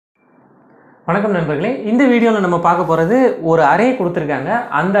வணக்கம் நண்பர்களே, இந்த வீடியோவில் நம்ம பார்க்க போகிறது ஒரு அரே கொடுத்துருக்காங்க.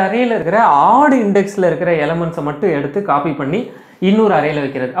 அந்த அரேயில் இருக்கிற ஆட் இண்டெக்ஸில் இருக்கிற எலமெண்ட்ஸை மட்டும் எடுத்து காப்பி பண்ணி இன்னொரு அரேயில்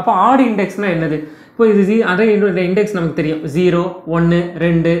வைக்கிறது. அப்போ ஆட் இண்டெக்ஸ்னால் என்னது? இப்போ இது அரே இண்டெக்ஸ் நமக்கு தெரியும், 0, 1,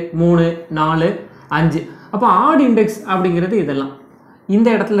 2, 3, 4, 5. அப்போ ஆட் இண்டெக்ஸ் அப்படிங்கிறது இதெல்லாம் இந்த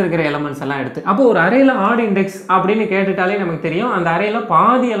இடத்துல இருக்கிற எலமெண்ட்ஸ் எல்லாம் எடுத்து. அப்போ ஒரு அரேயில் ஆட் இண்டெக்ஸ் அப்படின்னு கேட்டுட்டாலே நமக்கு தெரியும், அந்த அரேயில்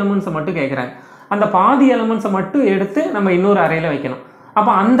பாதி எலமெண்ட்ஸை மட்டும் கேட்குறாங்க. அந்த பாதி எலமெண்ட்ஸை மட்டும் எடுத்து நம்ம இன்னொரு அரேயில் வைக்கணும்.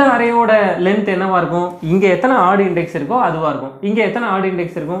 அப்போ அந்த அரேயோட லென்த் என்னவா இருக்கும்? இங்கே எத்தனை ஆட் இண்டெக்ஸ் இருக்கோ அதுவாக இருக்கும். இங்கே எத்தனை ஆட்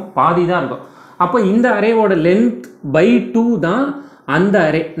இண்டெக்ஸ் இருக்கும்? பாதி தான் இருக்கும். அப்போ இந்த அரேவோட லென்த் பை 2 தான் அந்த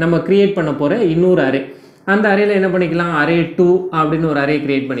அரே நம்ம கிரியேட் பண்ண போகிற இன்னொரு அரே. அந்த அரேயில் என்ன பண்ணிக்கலாம்? அரே 2 அப்படின்னு ஒரு அரே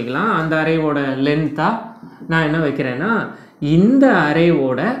கிரியேட் பண்ணிக்கலாம். அந்த அரேவோட லென்த்தாக நான் என்ன வைக்கிறேன்னா, இந்த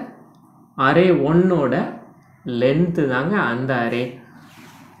அரேவோட அரே 1ஓட லென்த்து தாங்க அந்த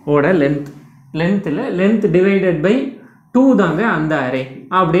அரேவோட லென்த் டிவைடட் பை 2 தாங்க அந்த அரே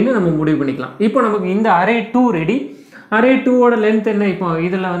அப்படின்னு நம்ம முடிவு பண்ணிக்கலாம். இப்போ நமக்கு இந்த அரே 2 ரெடி. அரே 2ஓட லென்த் என்ன? இப்போ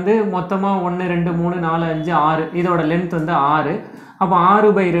இதில் வந்து மொத்தமாக 1, 2, 3, 4, 5, 6 இதோட லென்த் வந்து 6. அப்போ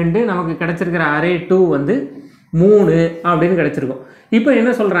 6/2 நமக்கு கிடச்சிருக்கிற அரே 2 வந்து 3 அப்படின்னு கிடச்சிருக்கும். இப்போ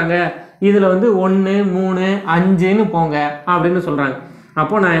என்ன சொல்கிறாங்க? இதில் வந்து 1, 3, 5ன்னு போங்க அப்படின்னு சொல்கிறாங்க.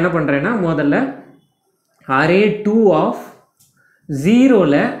 அப்போது நான் என்ன பண்ணுறேன்னா, முதல்ல அரே 2 ஆஃப்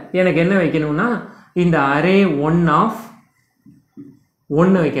 0ல் எனக்கு என்ன வைக்கணும்னா, இந்த அரே 1 ஆஃப்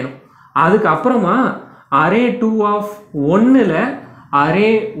 1 வைக்கணும். அதுக்கப்புறமா அரே 2 ஆஃப் 1ல் அரே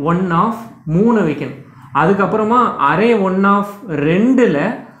 1 ஆஃப் 3 வைக்கணும். அதுக்கப்புறமா அரே 1 ஆஃப் 2ல்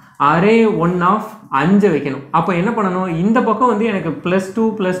அரே 1 ஆஃப் 5 வைக்கணும். அப்போ என்ன பண்ணணும்? இந்த பக்கம் வந்து எனக்கு +2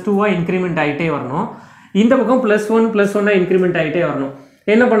 +2 இன்க்ரிமெண்ட் ஆகிட்டே வரணும். இந்த பக்கம் +1 +1 இன்க்ரிமெண்ட் ஆகிட்டே வரணும்.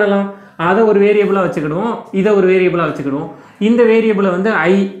 என்ன பண்ணலாம்? அதை ஒரு வேரியபிளாக வச்சுக்கிடுவோம், இதை ஒரு வேரியபிளாக வச்சுக்கிடுவோம். இந்த வேரியபிளை வந்து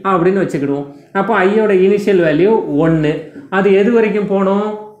I அப்படின்னு வச்சுக்கிடுவோம். அப்போ ஐயோட இனிஷியல் வேல்யூ 1. அது எது வரைக்கும் போகணும்?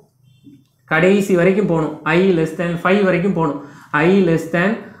 கடைசி வரைக்கும் போகணும். I<5 வரைக்கும் போகணும். I<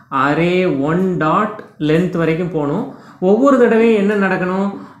 அரே 1 டாட் லென்த் வரைக்கும் போகணும். ஒவ்வொரு தடவையும் என்ன நடக்கணும்?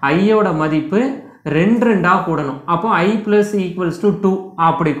 ஐயோட மதிப்பு 2 கூடணும். அப்போ I + 2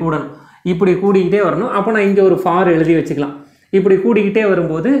 அப்படி கூடணும். இப்படி கூடிக்கிட்டே வரணும். அப்போ நான் இங்கே ஒரு ஃபார் எழுதி வச்சுக்கலாம். இப்படி கூடிக்கிட்டே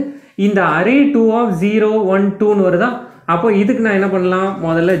வரும்போது இந்த அரே 2 ஆஃப் 0, 1, 2ன்னு வருதா? அப்போ இதுக்கு நான் என்ன பண்ணலாம்?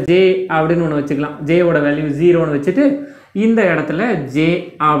 முதல்ல J அப்படின்னு ஒன்று வச்சுக்கலாம். Jயோட வேல்யூ 0ன்னு வச்சுட்டு இந்த இடத்துல J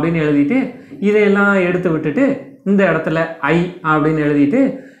அப்படின்னு எழுதிட்டு இதையெல்லாம் எடுத்து விட்டுட்டு இந்த இடத்துல I அப்படின்னு எழுதிட்டு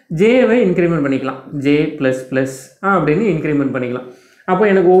Jவை இன்க்ரிமெண்ட் பண்ணிக்கலாம். J++ அப்படின்னு இன்க்ரிமெண்ட் பண்ணிக்கலாம். அப்போ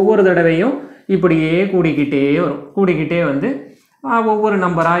எனக்கு ஒவ்வொரு தடவையும் இப்படியே கூடிக்கிட்டே வரும். கூடிக்கிட்டே வந்து ஒவ்வொரு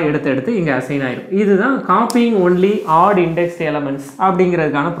நம்பராக எடுத்து இங்கே அசைன் ஆயிடும். இதுதான் copying only add index elements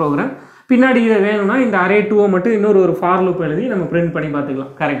அப்படிங்கிறதுக்கான ப்ரோக்ராம். பின்னாடி இதை வேணும்னா இந்த அரே 2 மட்டும் இன்னொரு ஃபார் லூப் எழுதி நம்ம பிரிண்ட் பண்ணி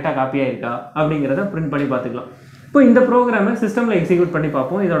பார்த்துக்கலாம், கரெக்டாக காப்பியாக இருக்கா அப்படிங்கிறத பிரிண்ட் பண்ணி பார்த்துக்கலாம். இப்போ இந்த ப்ரோக்ராமை சிஸ்டமில் எக்ஸிக்யூட் பண்ணி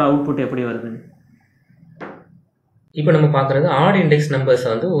பார்ப்போம், இதோட அவுட்புட் எப்படி வருதுன்னு. இப்போ நம்ம பார்க்குறது ஆட் இண்டெக்ஸ் நம்பர்ஸ்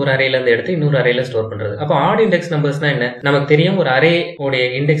வந்து ஒரு அரேலேருந்து எடுத்து இன்னொரு அரேல ஸ்டோர் பண்ணுறது. அப்போ ஆட் இண்டெக்ஸ் நம்பர்ஸ்னா என்ன? நமக்கு தெரியும், ஒரு அரே உடைய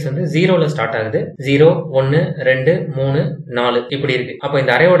இண்டெக்ஸ் வந்து 0ல் ஸ்டார்ட் ஆகுது. 0, 1, 2, 3, 4 இப்படி இருக்கு. அப்போ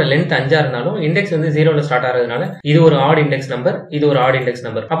இந்த அரேயோட லென்த் 5 இருந்தாலும் இண்டெக்ஸ் வந்து 0ல் ஸ்டார்ட் ஆகிறதுனால இது ஒரு ஆட் இண்டெக்ஸ் நம்பர், இது ஒரு ஆட் இண்டெக்ஸ்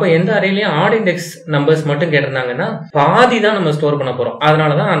நம்பர். அப்போ எந்த அரேலையும் ஆட் இண்டெக்ஸ் நம்பர்ஸ் மட்டும் கேட்டிருந்தாங்கன்னா பாதி தான் நம்ம ஸ்டோர் பண்ண போறோம்.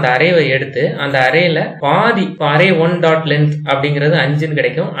 அதனால தான் அந்த அரேவை எடுத்து அந்த அரேல பாதி, அரே 1 டாட் லென்த் அப்படிங்கிறது 5ன்னு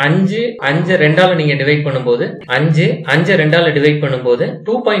கிடைக்கும். 5 2ஆல நீங்க டிவைட் பண்ணும்போது 5 2ஆல டிவைட் பண்ணும்போது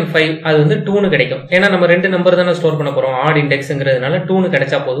 2.5 அது வந்து 2ன்னு கிடைக்கும். ஏன்னா நம்ம 2 நம்பர் தானே ஸ்டோர் பண்ண போறோம். ஆட் இண்டெக்ஸ்ங்கிறதுனால 2ன்னு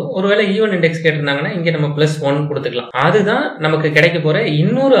கிடைச்சா போதும். ஒருவேளை ஈவன் இண்டெக்ஸ் கேட்டிருந்தாங்கன்னா இங்க நம்ம +1 கொடுத்துக்கலாம். அதுதான் நமக்கு கிடைக்க போற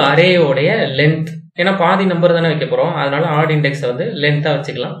இன்னொரு அரேயோடைய லென்த். ஏன்னா பாதி நம்பர் தானே வைக்க போறோம், அதனால ஆட் இண்டெக்ஸ் வந்து லென்த்தா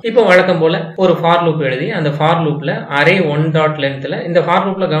வச்சுக்கலாம். இப்போ வழக்கம் போல ஒரு ஃபார் லூப் எழுதி அந்த ஃபார் லூப்ல அரே 1 டாட் லென்த்ல இந்த ஃபார்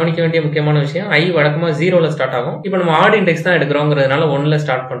லூப்ல கவனிக்க வேண்டிய முக்கியமான விஷயம், I வழக்கமா 0ல ஸ்டார்ட் ஆகும். இப்போ நம்ம ஆட் இண்டெக்ஸ் தான் எடுக்கிறோங்கிறதுனால 1ல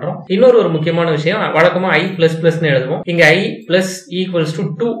ஸ்டார்ட் பண்றோம். இன்னொரு முக்கியமான விஷயம், வழக்கமா I++ன்னு எழுதுவோம். இங்க I +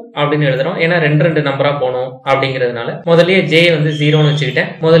 2 அப்படின்னு எழுதுறோம். ஏன்னா 2 நம்பரா போகணும் அப்படிங்கிறதுனால முதல்லயே J வந்து 0ன்னு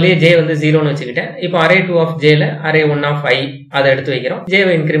வச்சுக்கிட்டேன். இப்போ array 2 of Jல array 1 of I அதை எடுத்து வைக்கிறோம்.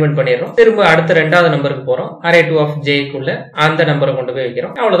 Jவை இன்க்ரிமெண்ட் பண்ணிடுறோம். திரும்ப அடுத்த 2வது நம்பருக்கு போறோம். அரே 2 ஆஃப் Jக்குள்ள அந்த நம்பரை கொண்டு போய்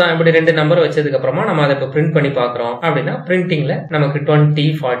வைக்கிறோம். அவ்வளவுதான். இப்படி 2 நம்பர் வச்சதுக்கு அப்புறமா நம்ம அதை பிரிண்ட் பண்ணி பாக்குறோம் அப்படின்னா பிரிண்டிங்ல நமக்கு 20,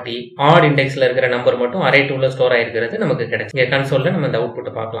 40 ஆட் இண்டெக்ஸ்ல இருக்கிற நம்பர் மட்டும் அரே 2ல ஸ்டோர் ஆயிருக்கிறது நமக்கு கிடைக்கும். இங்க கன்சோல்ல நம்ம இந்த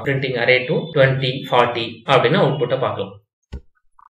அவுட்புட்டை பார்க்கலாம். பிரிண்டிங் அரே 2 20, 40 அப்படின்னு அவுட்புட்டை பார்க்கலாம்.